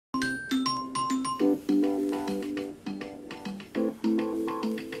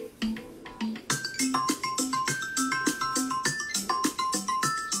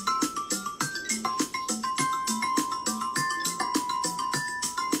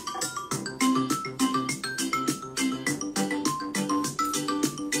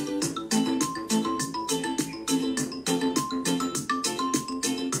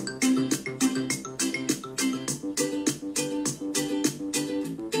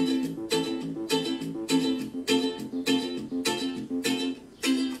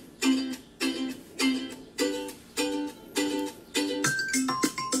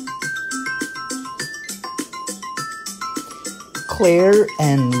Claire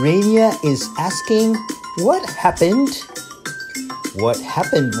and Rania is asking, what happened? What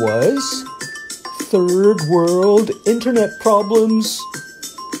happened was third world internet problems.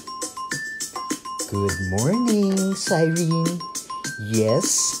 Good morning, Cyrene.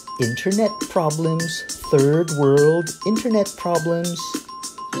 Yes, internet problems. Third world internet problems.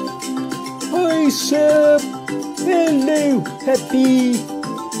 Hi, Seb. Hello, Happy.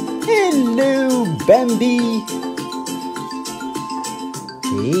 Hello, Bambi.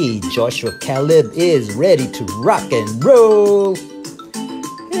 Hey, Joshua Caleb is ready to rock and roll.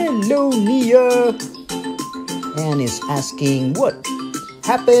 Hello, Nia. Anne is asking what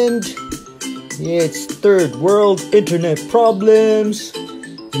happened. It's third world internet problems.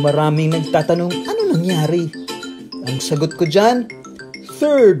 Maraming nagtatanong, ano nangyari? Ang sagot ko dyan,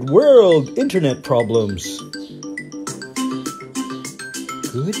 third world internet problems.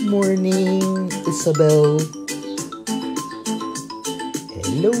 Good morning, Isabel.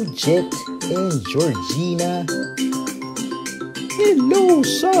 Hello, Jet and Georgina. Hello,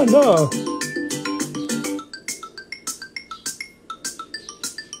 Sana.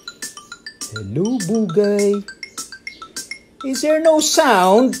 Hello, Bugay. Is there no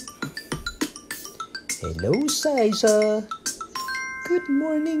sound? Hello, Saiza. Good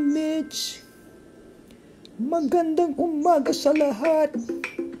morning, Mitch. Magandang umaga sa lahat.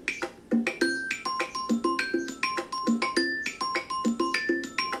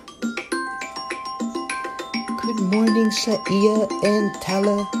 Good morning sa Iya and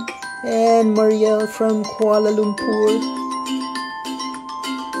Tala and Marielle from Kuala Lumpur.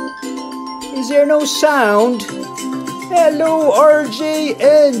 Is there no sound? Hello, RJ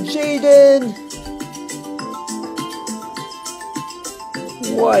and Jaden.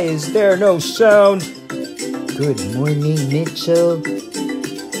 Why is there no sound? Good morning, Mitchell.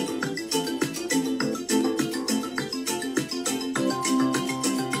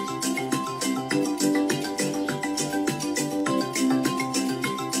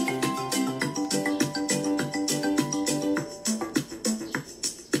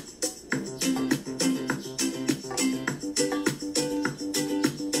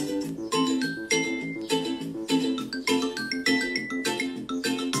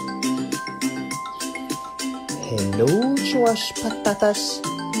 Hello, Josh Patatas.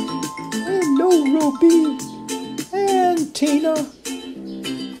 Hello, Ruby and Tina.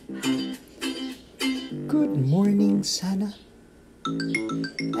 Good morning, Sana.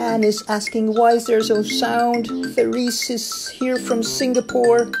 Anne is asking why is there no sound. Therese is here from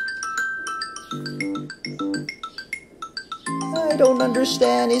Singapore. I don't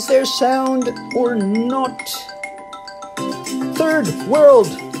understand. Is there sound or not? Third world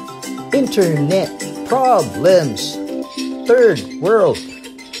internet problems. Third world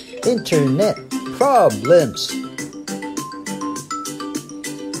internet problems.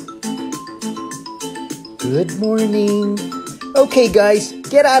 Good morning. Okay, guys,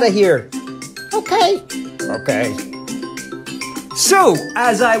 get out of here. Okay. So,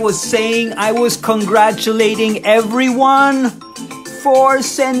 as I was saying, I was congratulating everyone for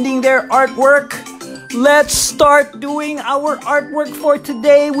sending their artwork. Let's start doing our artwork for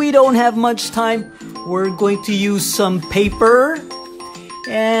today. We don't have much time. We're going to use some paper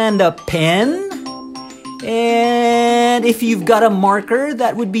and a pen. And if you've got a marker,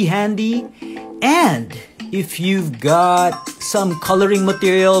 that would be handy. And if you've got some coloring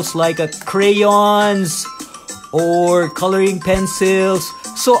materials like crayons or coloring pencils.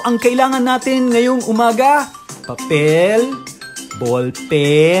 So, ang kailangan natin ngayong umaga, papel, ball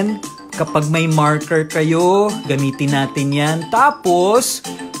pen. Kapag may marker kayo, gamitin natin yan. Tapos,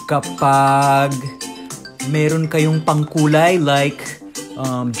 kapag meron kayong pangkulay like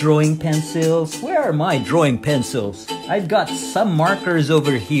drawing pencils. Where are my drawing pencils? I've got some markers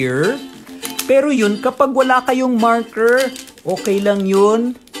over here. Pero yun, kapag wala kayong marker, okay lang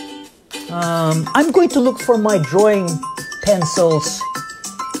yun. I'm going to look for my drawing pencils.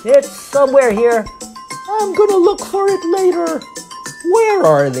 It's somewhere here. I'm gonna look for it later. Where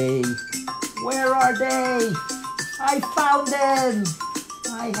are they? Where are they? I found them.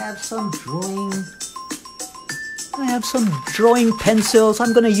 I have some drawing pencils.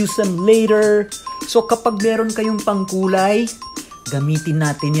 I'm gonna use them later. So kapag meron kayong pangkulay, gamitin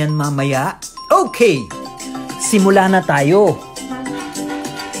natin yan mamaya. Okay, simula na tayo.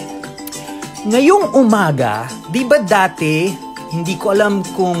 Ngayong umaga, di ba dati, hindi ko alam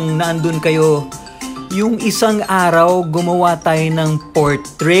kung naandun kayo, yung isang araw, gumawa tayo ng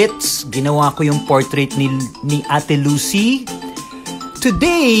portraits. Ginawa ko yung portrait ni Ate Lucy.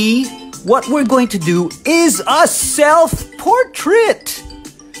 Today, what we're going to do is a self-portrait.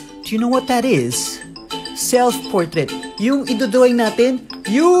 Do you know what that is? Self-portrait. Yung idodrawing natin,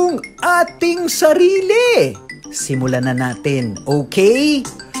 yung ating sarili. Simulan na natin, okay?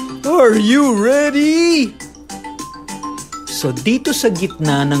 Are you ready? So dito sa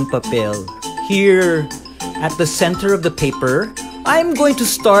gitna ng papel, here at the center of the paper, I'm going to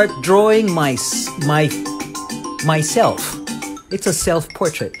start drawing myself. It's a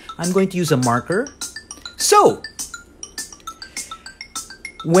self-portrait. I'm going to use a marker. So,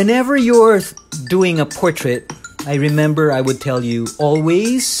 whenever you're doing a portrait, I remember I would tell you,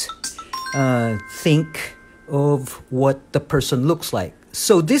 always think of what the person looks like.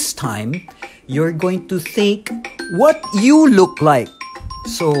 So this time, you're going to think what you look like.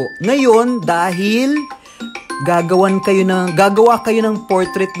 So, ngayon, dahil gagawa kayo ng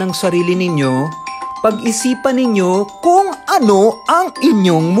portrait ng sarili ninyo, pag-isipan ninyo kung ano ang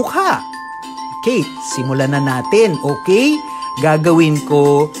inyong mukha. Okay, simulan na natin, okay? Gagawin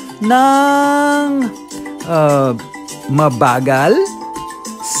ko ng mabagal,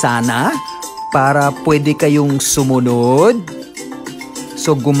 sana, para pwede kayong sumunod.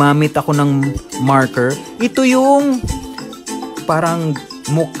 So, gumamit ako ng marker. Ito yung parang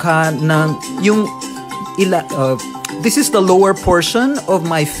mukha ng, this is the lower portion of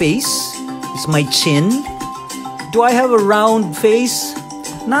my face. It's my chin. Do I have a round face?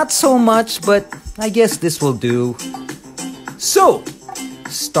 Not so much, but I guess this will do. So,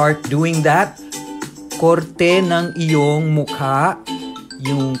 start doing that. Korte ng iyong mukha,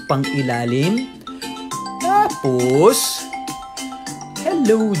 yung pang-ilalim. Tapos,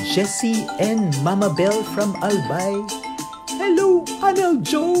 hello, Jessie and Mama Belle from Albay. Hello, Anel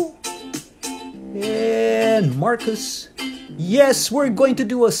Joe. And Marcus. Yes, we're going to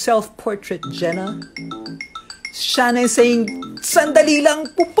do a self-portrait, Jenna. Shana is saying, sandali lang,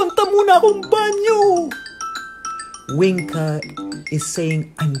 pupunta muna akong banyo. Winka is saying,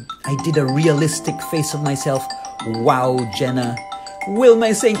 I did a realistic face of myself. Wow, Jenna.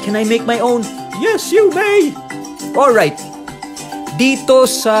 Wilma is saying, can I make my own? Yes, you may. Alright. Dito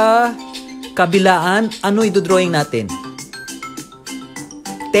sa kabilaan, ano idodrawing natin?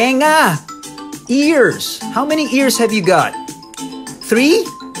 Tenga! Ears. How many ears have you got? 3?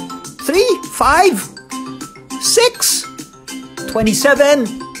 5? 6? 27?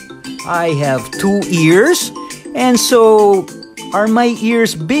 I have 2 ears. And so, are my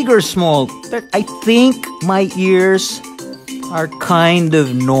ears big or small? I think my ears are kind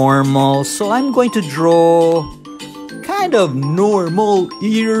of normal. So I'm going to draw kind of normal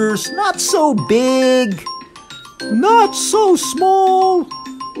ears. Not so big. Not so small.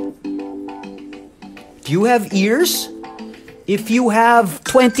 Do you have ears? If you have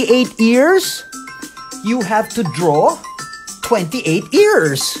 28 ears, you have to draw 28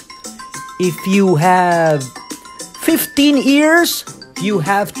 ears. If you have 15 ears, you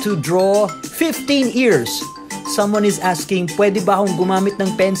have to draw 15 ears. Someone is asking, pwede ba akong gumamit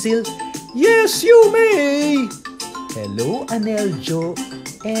ng pencil? Yes, you may! Hello, Aneljo,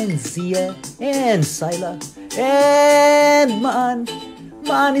 and Zia, and Sila, and Maan.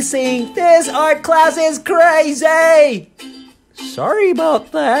 Maan is saying, this art class is crazy! Sorry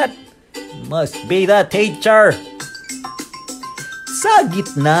about that. Must be the teacher. Sa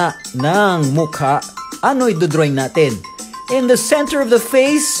gitna ng mukha, ano idodrawing natin? In the center of the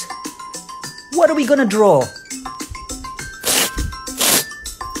face, what are we gonna draw?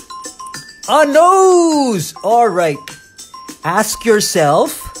 A nose! Alright. Ask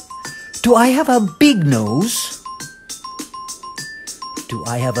yourself, do I have a big nose? Do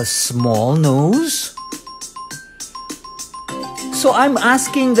I have a small nose? So I'm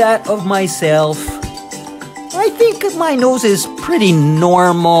asking that of myself. I think my nose is pretty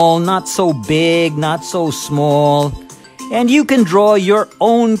normal, not so big, not so small. And you can draw your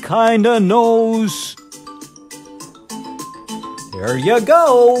own kind of nose. There you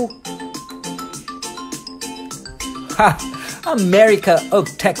go. Ha! America of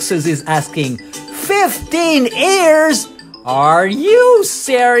Texas is asking, 15 ears? Are you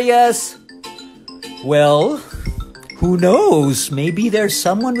serious? Well, who knows? Maybe there's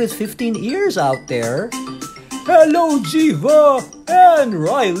someone with 15 ears out there. Hello, Jiva and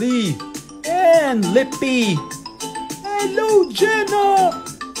Riley and Lippy. Hello, Jenna.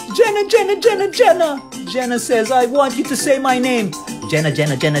 Jenna. Jenna says, I want you to say my name. Jenna.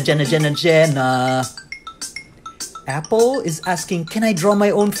 Apple is asking, can I draw my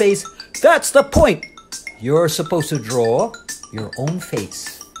own face? That's the point. You're supposed to draw your own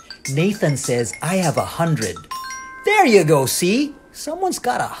face. Nathan says, I have 100. There you go, see? Someone's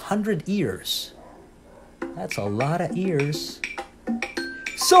got 100 ears. That's a lot of ears.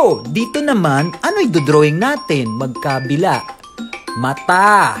 So, dito naman, ano idodrawing natin? Magkabila.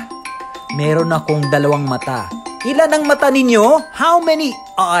 Mata. Meron akong 2 mata. Ilan ang mata ninyo? How many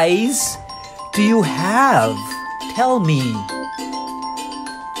eyes do you have? Tell me.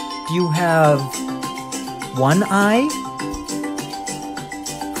 Do you have 1 eye?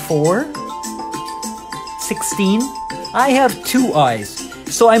 4? 16? I have 2 eyes.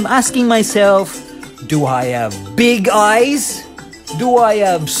 So I'm asking myself, do I have big eyes? Do I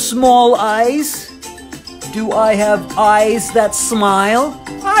have small eyes? Do I have eyes that smile?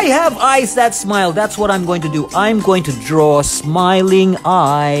 I have eyes that smile. That's what I'm going to do. I'm going to draw smiling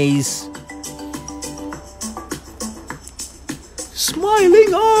eyes.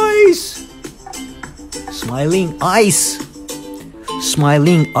 Smiling eyes. Smiling eyes.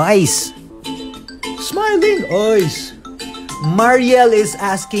 Smiling eyes. Smiling eyes. Mariel is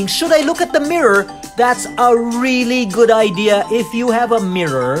asking, should I look at the mirror? That's a really good idea. If you have a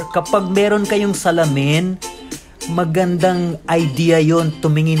mirror, kapag meron kayong salamin, magandang idea yon,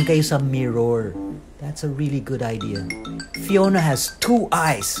 tumingin kayo sa mirror. That's a really good idea. Fiona has 2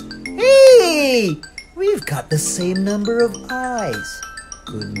 eyes. Hey! We've got the same number of eyes.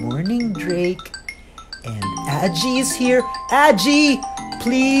 Good morning, Drake. And Aji is here. Aji,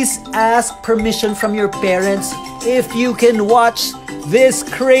 please ask permission from your parents if you can watch this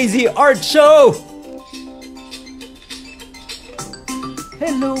crazy art show.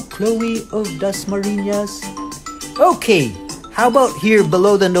 Hello, Chloe of Dasmariñas. Okay, how about here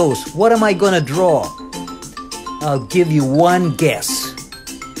below the nose? What am I gonna draw? I'll give you one guess.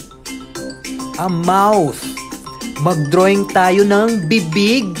 A mouth. Mag-drawing tayo ng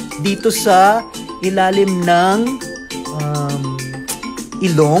bibig dito sa ilalim ng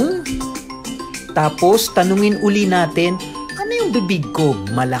ilong. Tapos, tanungin uli natin, ano yung bibig ko?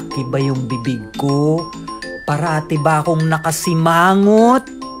 Malaki ba yung bibig ko? Parati ba akong nakasimangot?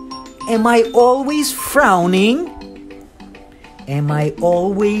 Am I always frowning? Am I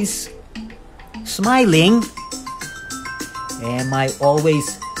always smiling? Am I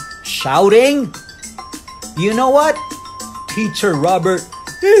always shouting? You know what? Teacher Robert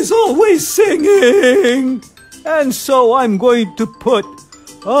is always singing. And so I'm going to put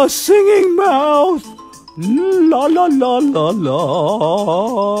a singing mouth. La la la la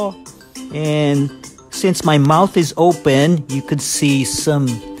la. And since my mouth is open, you could see some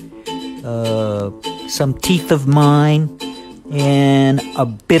teeth of mine and a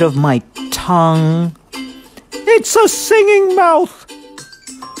bit of my tongue. It's a singing mouth.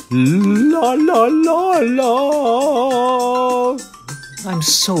 La la la la. I'm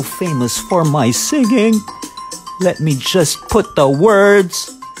so famous for my singing. Let me just put the words.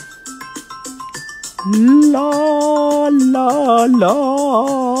 La la la.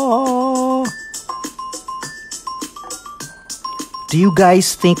 Do you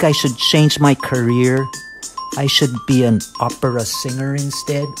guys think I should change my career? I should be an opera singer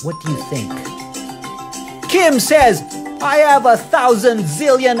instead? What do you think? Kim says, I have 1,000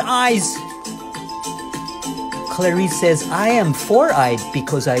 zillion eyes. Clarice says, I am 4-eyed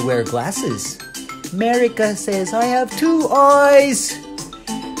because I wear glasses. Marika says, I have 2 eyes.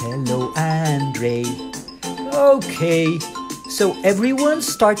 Hello, Andre. Okay, so everyone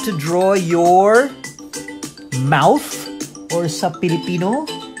start to draw your mouth, or sa Pilipino,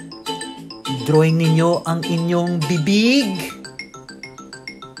 drawing ninyo ang inyong bibig.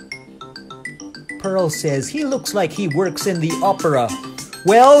 Pearl says, he looks like he works in the opera.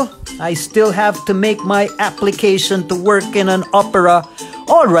 Well, I still have to make my application to work in an opera.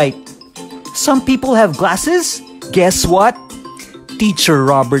 All right, some people have glasses. Guess what? Teacher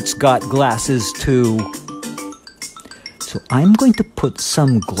Robert's got glasses too. So I'm going to put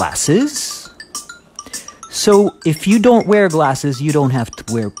some glasses. So if you don't wear glasses, you don't have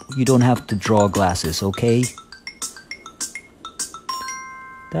to draw glasses, okay?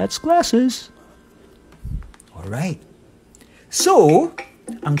 That's glasses. All right. So,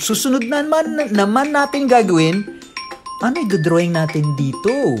 ang susunod naman natin gagawin, ano i-drawing natin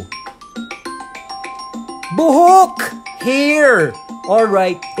dito? Buhok! Hair! All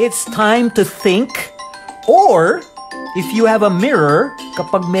right, it's time to think. Or, if you have a mirror,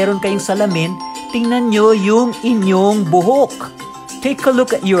 kapag meron kayong salamin, tingnan nyo yung inyong buhok. Take a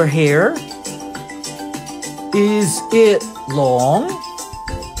look at your hair. Is it long?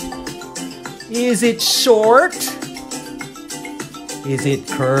 Is it short? Is it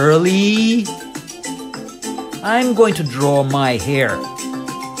curly? I'm going to draw my hair.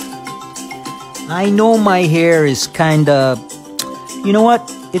 I know my hair is kinda, you know what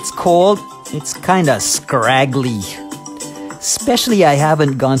it's called? It's kinda scraggly. Especially I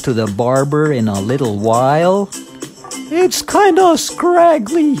haven't gone to the barber in a little while. It's kinda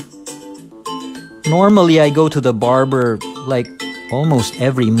scraggly. Normally I go to the barber like almost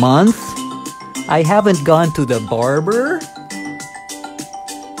every month. I haven't gone to the barber.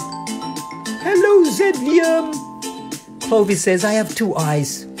 Hello, Zedlium. Clovis says, I have 2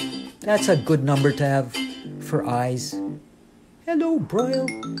 eyes. That's a good number to have for eyes. Hello, Broil.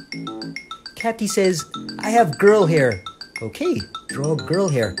 Cathy says, I have girl hair. Okay, draw girl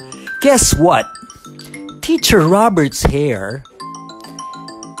hair. Guess what? Teacher Robert's hair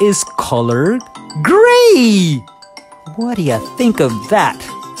is colored gray. What do you think of that?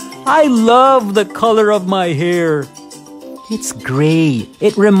 I love the color of my hair. It's gray.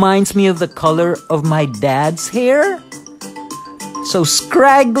 It reminds me of the color of my dad's hair. So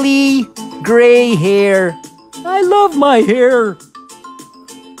scraggly, gray hair. I love my hair.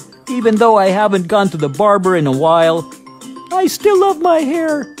 Even though I haven't gone to the barber in a while, I still love my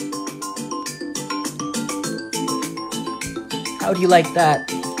hair. How do you like that?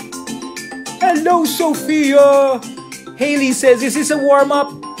 Hello, Sophia. Haley says, is this a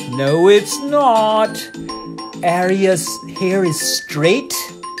warm-up? No, it's not. Aria's hair is straight.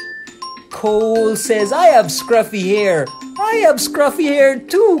 Cole says, I have scruffy hair. I have scruffy hair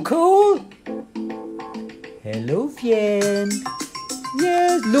too, Cole. Hello, Fien.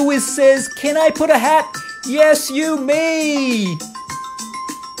 Yes, Louis says, can I put a hat? Yes, you may.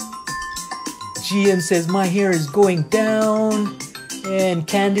 Gian says, my hair is going down. And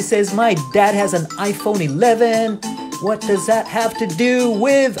Candy says, my dad has an iPhone 11. What does that have to do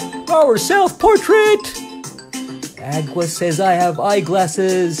with our self-portrait? Agua says, I have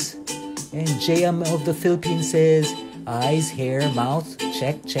eyeglasses. And JM of the Philippines says, eyes, hair, mouth,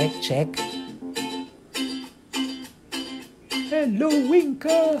 check, check, check. Hello,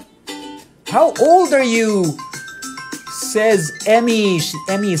 Winka. How old are you? Says Emmy.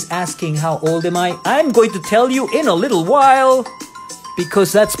 Emmy is asking, how old am I? I'm going to tell you in a little while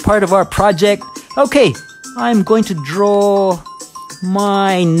because that's part of our project. Okay, I'm going to draw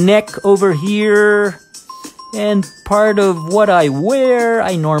my neck over here and part of what I wear.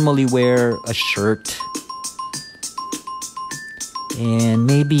 I normally wear a shirt. And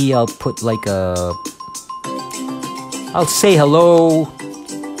maybe I'll put like a... I'll say hello.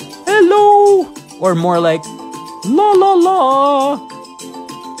 Hello! Or more like, la la la.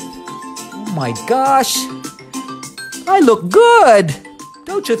 Oh my gosh. I look good.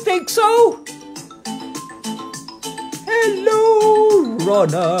 Don't you think so? Hello,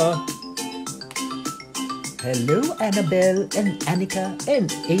 Rona. Hello, Annabelle and Annika and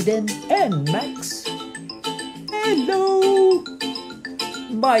Aiden and Max. Hello.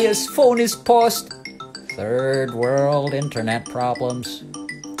 Maya's phone is paused. Third world internet problems.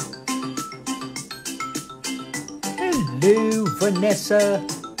 Hello, Vanessa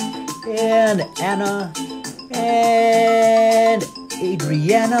and Anna and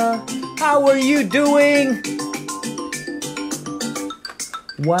Adriana. How are you doing?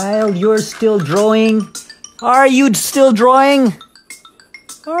 While you're still drawing, are you still drawing?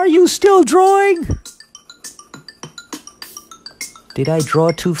 Are you still drawing? Did I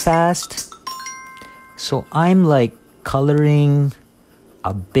draw too fast? So I'm like coloring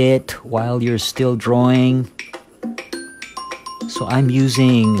a bit while you're still drawing. So I'm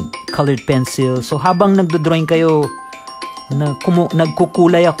using colored pencil. So habang nagdo-drawing kayo,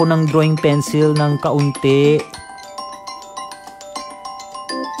 nagkukulay ako ng drawing pencil ng kaunti.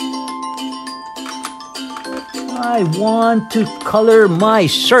 I want to color my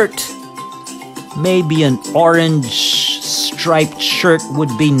shirt. Maybe an orange striped shirt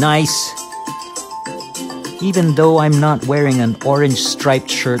would be nice. Even though I'm not wearing an orange striped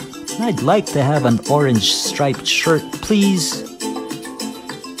shirt, I'd like to have an orange striped shirt, please.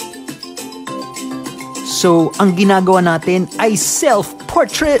 So, ang ginagawa natin ay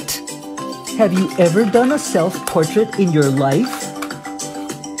self-portrait. Have you ever done a self-portrait in your life?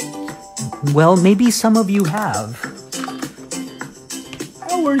 Well, maybe some of you have.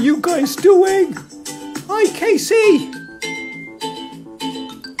 How are you guys doing? Hi, Casey!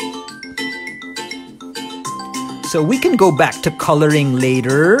 So we can go back to coloring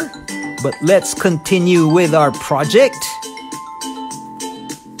later, but let's continue with our project.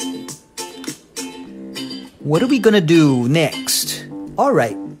 What are we gonna do next? All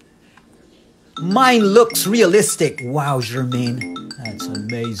right. Mine looks realistic. Wow, Jermaine, that's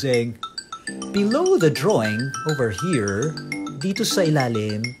amazing. Below the drawing, over here, dito sa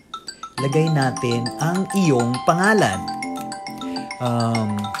ilalim, lagay natin ang iyong pangalan.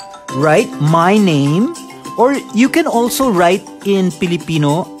 Write my name, or you can also write in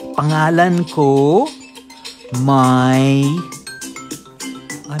Filipino, pangalan ko,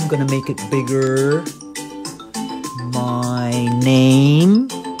 I'm gonna make it bigger, my name.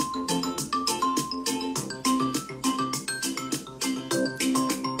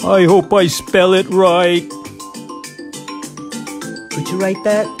 I hope I spell it right. Could you write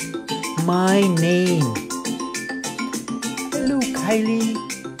that? My name. Hello, Kylie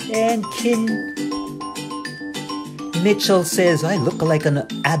and Kim. Mitchell says, I look like an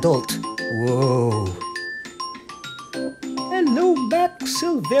adult. Whoa. Hello, Max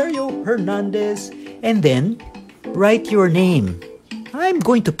Silverio Hernandez. And then, write your name. I'm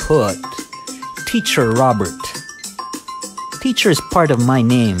going to put Teacher Robert. Teacher is part of my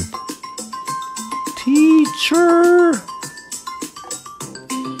name. Teacher.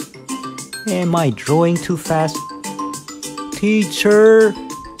 Am I drawing too fast? Teacher.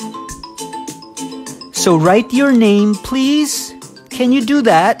 So write your name, please. Can you do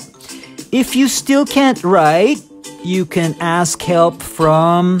that? If you still can't write, you can ask help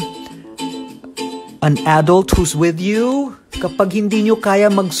from an adult who's with you. Kapag hindi nyo kaya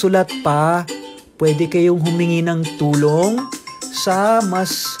magsulat pa, pwede kayong humingi ng tulong sa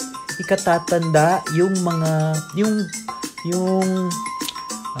mas ikatatanda yung mga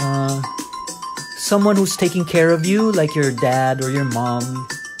someone who's taking care of you, like your dad or your mom.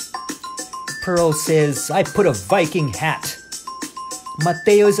 Pearl says, I put a Viking hat.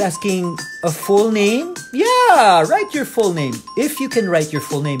 Mateo is asking a full name. Yeah, write your full name. If you can write your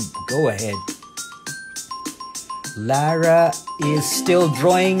full name, go ahead. Lara is still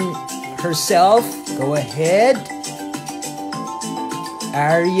drawing herself. Go ahead.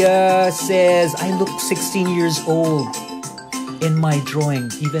 Arya says, I look 16 years old in my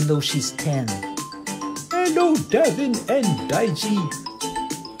drawing, even though she's 10. Hello, Devin and Daiji.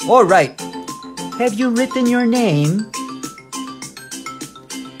 All right. Have you written your name?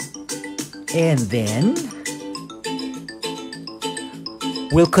 And then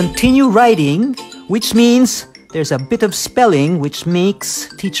we'll continue writing, which means there's a bit of spelling, which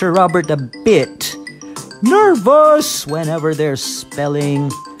makes Teacher Robert a bit nervous whenever there's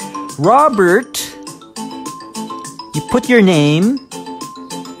spelling. Robert, you put your name.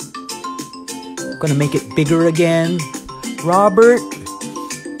 I'm gonna make it bigger again. Robert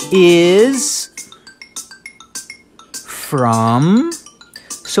is from.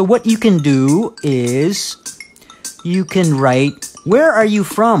 So what you can do is you can write, where are you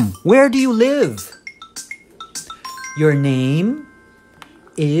from? Where do you live? Your name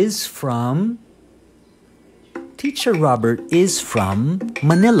is from, Teacher Robert is from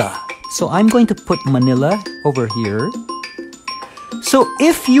Manila. So I'm going to put Manila over here. So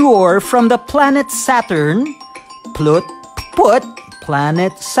if you're from the planet Saturn, put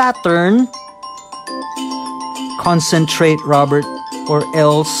planet Saturn, concentrate, Robert, or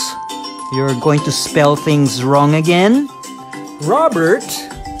else you're going to spell things wrong again. Robert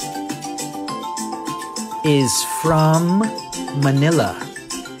is from Manila.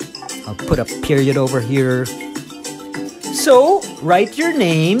 I'll put a period over here. So, write your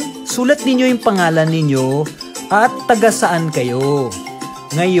name, sulat ninyo yung pangalan ninyo, at taga saan kayo.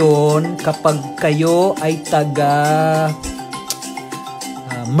 Ngayon, kapag kayo ay taga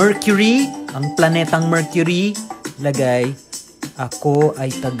Mercury, ang planetang Mercury, lagay, ako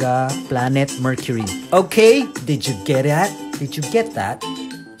ay taga planet Mercury. Okay, did you get that? Did you get that?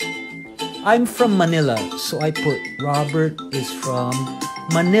 I'm from Manila, so I put Robert is from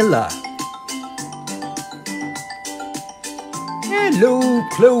Manila. Hello,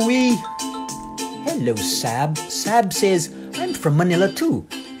 Chloe. Hello, Sab. Sab says, I'm from Manila too.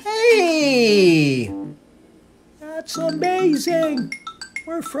 Hey! That's amazing.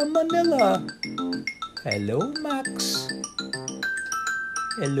 We're from Manila. Hello, Max.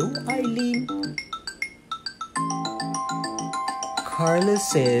 Hello, Eileen. Carla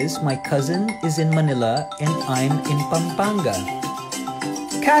says, my cousin is in Manila and I'm in Pampanga.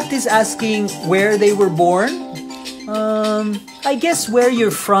 Kat is asking where they were born. I guess where you're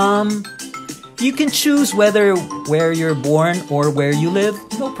from. You can choose whether where you're born or where you live.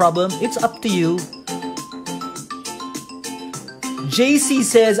 No problem. It's up to you. JC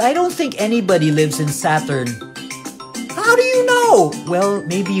says, I don't think anybody lives in Saturn. How do you know? Well,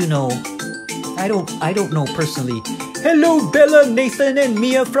 maybe you know. I don't know personally. Hello, Bella, Nathan, and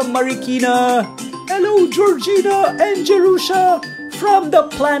Mia from Marikina. Hello, Georgina and Jerusha from the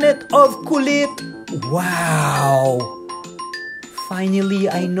planet of Kulit. Wow. Finally,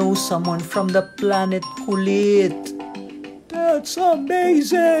 I know someone from the planet Kulit. That's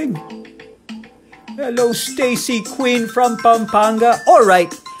amazing. Hello, Stacy Queen from Pampanga. All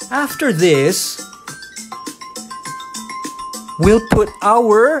right, after this, we'll put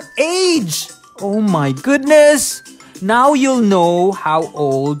our age. Oh my goodness. Now you'll know how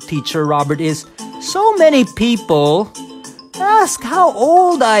old Teacher Robert is. So many people ask how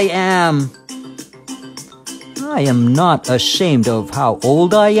old I am. I am not ashamed of how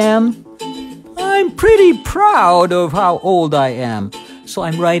old I am. I'm pretty proud of how old I am. So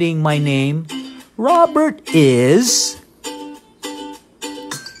I'm writing my name. Robert is...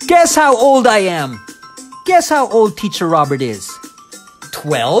 Guess how old I am. Guess how old Teacher Robert is.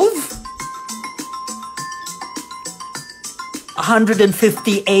 12?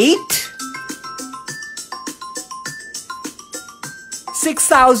 158?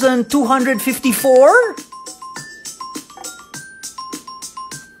 6,254?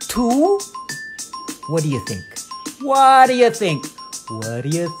 2? What do you think? What do you think? What do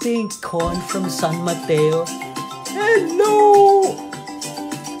you think, Con from San Mateo? Hello!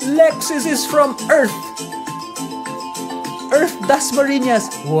 Lexis is from Earth. Earth Dasmariñas.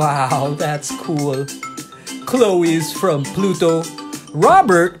 Wow, that's cool. Chloe is from Pluto.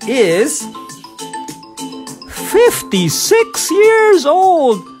 Robert is 56 years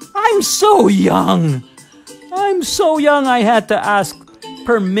old. I'm so young. I'm so young I had to ask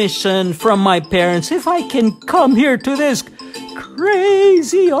permission from my parents if I can come here to this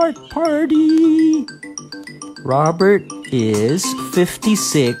crazy art party. Robert is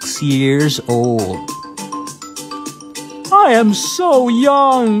 56 years old. I am so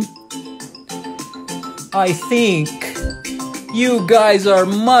young. I think you guys are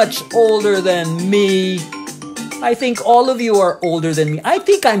much older than me. I think all of you are older than me. I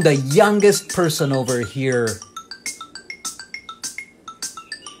think I'm the youngest person over here.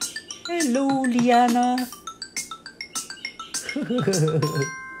 Hello, Liana.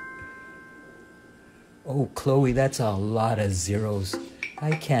 Oh, Chloe, that's a lot of zeros.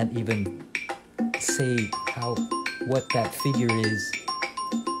 I can't even say what that figure is.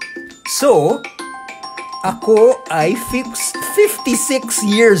 So, ako ay 56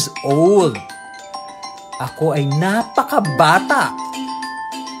 years old. Ako ay napakabata.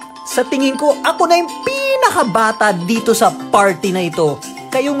 Sa tingin ko, ako na yung pinakabata dito sa party na ito.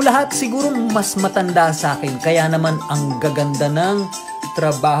 Kayong lahat siguro mas matanda sa akin. Kaya naman ang gaganda ng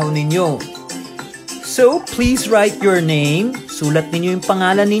trabaho ninyo. So, please write your name. Sulat ninyo yung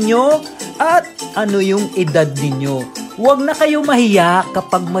pangalan ninyo at ano yung edad ninyo. Huwag na kayo mahiya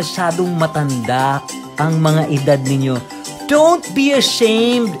kapag masyadong matanda ang mga edad ninyo. Don't be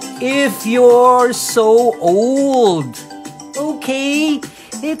ashamed if you're so old. Okay?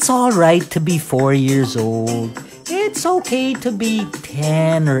 It's all right to be 4 years old. It's okay to be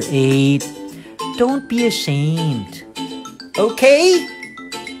 10 or 8. Don't be ashamed. Okay?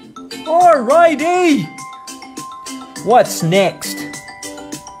 Alrighty! What's next?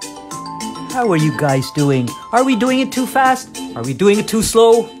 How are you guys doing? Are we doing it too fast? Are we doing it too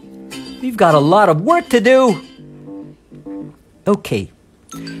slow? We've got a lot of work to do. Okay,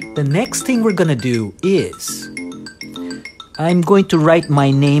 the next thing we're gonna do is I'm going to write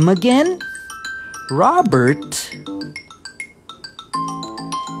my name again. Robert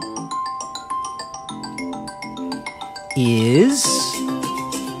is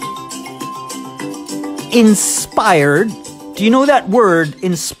inspired. Do you know that word,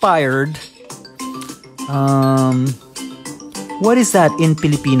 inspired? What is that in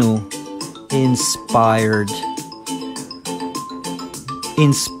Filipino? Inspired.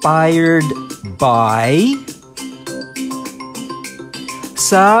 Inspired by.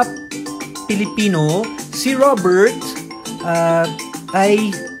 Sa Pilipino, si Robert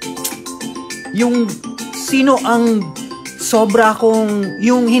ay yung sino ang sobra kong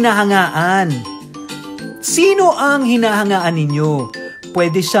yung hinahangaan. Sino ang hinahangaan ninyo?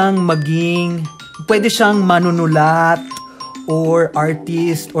 Pwede siyang manunulat or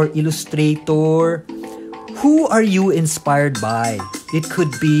artist or illustrator. Who are you inspired by? It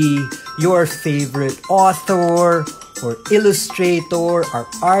could be your favorite author or illustrator or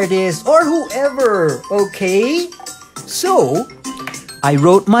artist or whoever, okay? So, I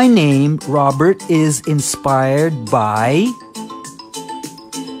wrote my name. Robert is inspired by...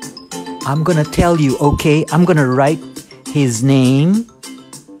 I'm gonna tell you, okay? I'm gonna write his name.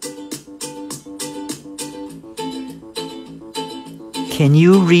 Can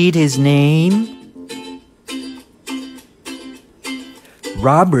you read his name?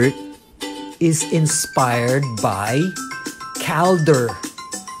 Robert is inspired by Calder.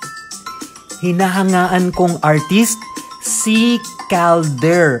 Hinahangaan kong artist, si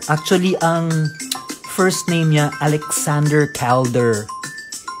Calder. Actually, ang first name niya, Alexander Calder.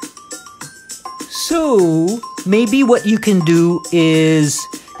 So, maybe what you can do is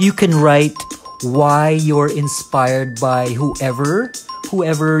you can write why you're inspired by whoever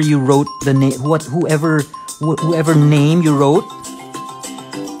you wrote the name, whoever name you wrote.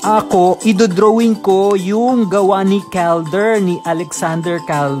 Ako, idodrawing ko yung gawa ni Calder, ni Alexander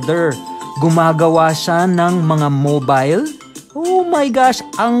Calder. Gumagawa siya ng mga mobile. Oh my gosh,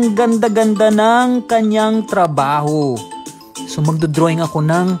 ang ganda-ganda ng kanyang trabaho. So magdodrawing ako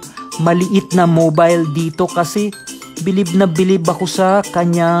ng maliit na mobile dito kasi bilib na bilib ako sa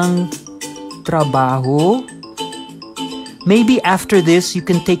kanyang trabaho. Maybe after this, you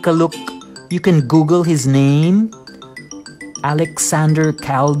can take a look. You can Google his name. Alexander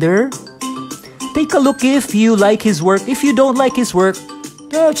Calder. Take a look if you like his work. If you don't like his work,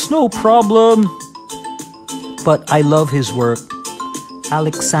 that's no problem. But I love his work.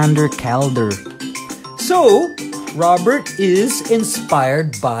 Alexander Calder. So, Robert is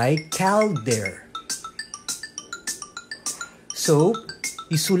inspired by Calder. So,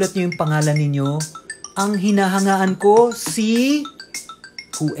 isulat niyo yung pangalan ninyo. Ang hinahangaan ko, si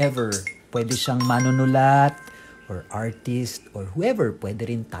whoever. Pwede siyang manunulat, or artist, or whoever. Pwede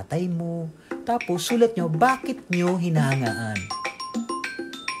rin tatay mo. Tapos, sulat nyo, bakit nyo hinahangaan?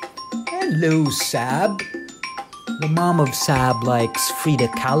 Hello, Sab. The mom of Sab likes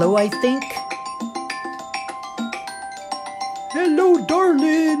Frida Kahlo, I think. Hello,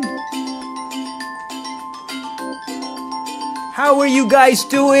 darling. How are you guys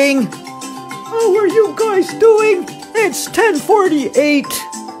doing? How are you guys doing? It's 10:48.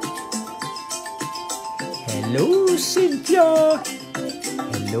 Hello, Cynthia.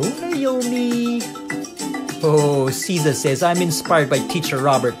 Hello, Naomi. Oh, Caesar says, I'm inspired by Teacher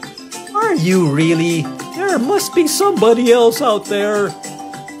Robert. Are you really? There must be somebody else out there.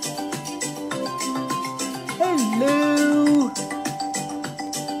 Hello.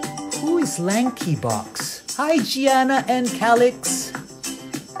 Who is Lanky Box? Hi, Gianna and Calix.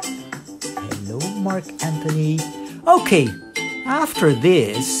 Hello, Mark Anthony. Okay, after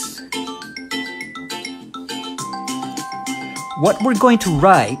this, what we're going to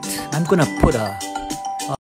write, I'm gonna put a